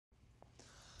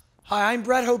Hi, I'm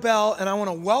Brett Hoebel, and I want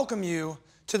to welcome you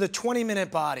to the 20-Minute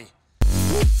Body.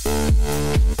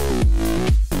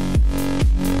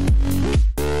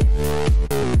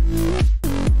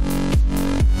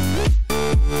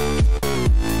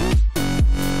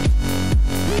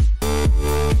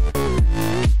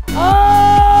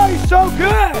 Oh, you're so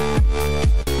good!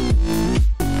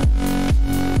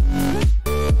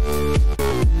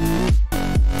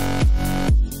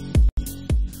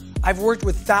 I've worked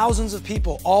with thousands of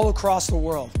people all across the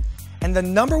world, and the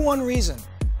 #1 reason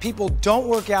people don't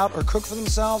work out or cook for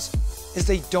themselves is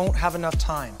they don't have enough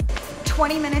time.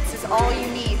 20 minutes is all you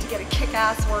need to get a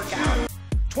kick-ass workout.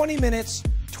 20 minutes,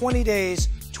 20 days,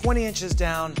 20 inches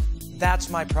down, that's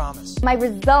my promise. My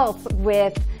results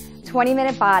with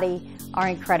 20-Minute Body are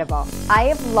incredible. I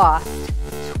have lost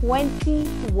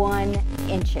 21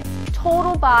 inches.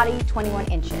 Total body,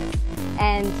 21 inches.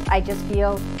 And I just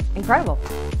feel incredible.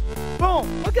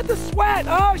 Boom, look at the sweat.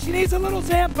 Oh, she needs a little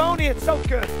Zamboni, it's so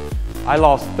good. I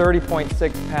lost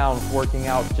 30.6 pounds working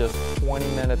out just 20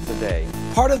 minutes a day.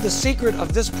 Part of the secret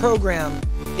of this program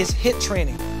is HIIT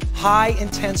training, high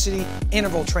intensity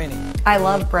interval training. I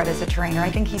love Brett as a trainer. I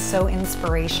think he's so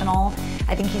inspirational.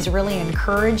 I think he's really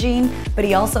encouraging, but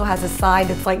he also has a side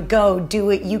that's like, go, do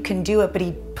it, you can do it, but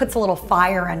he puts a little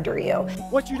fire under you.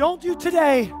 What you don't do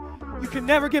today, you can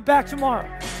never get back tomorrow.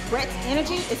 Brett's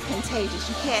energy is contagious.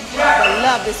 You can't help but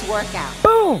love this workout.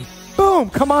 Boom, boom,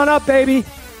 come on up, baby.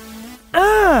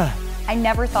 I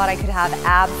never thought I could have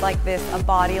abs like this, a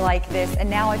body like this, and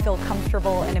now I feel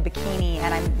comfortable in a bikini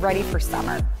and I'm ready for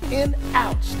summer. In,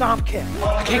 out, stomp, kick.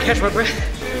 I can't catch my breath.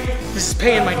 This is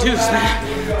paying my dues,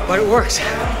 man. But it works,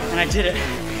 and I did it.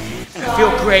 And I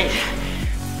feel great.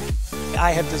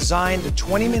 I have designed the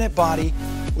 20-Minute Body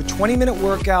with 20-minute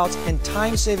workouts and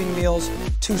time-saving meals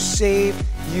to save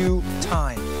you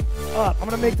time. I'm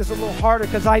gonna make this a little harder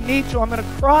because I need to. I'm gonna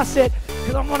cross it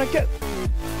because I'm gonna get.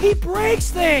 He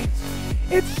breaks things.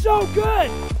 It's so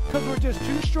good because we're just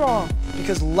too strong.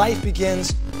 Because life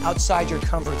begins outside your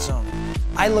comfort zone.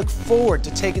 I look forward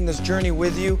to taking this journey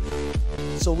with you.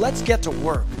 So let's get to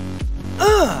work.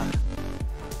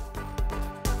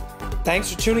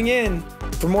 Thanks for tuning in.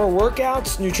 For more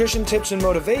workouts, nutrition tips, and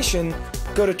motivation,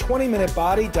 go to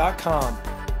 20minutebody.com.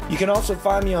 You can also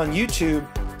find me on YouTube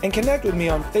and connect with me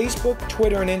on Facebook,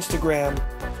 Twitter, and Instagram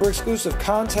for exclusive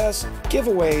contests,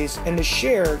 giveaways, and to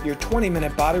share your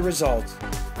 20-minute body results.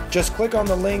 Just click on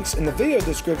the links in the video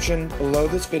description below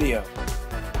this video.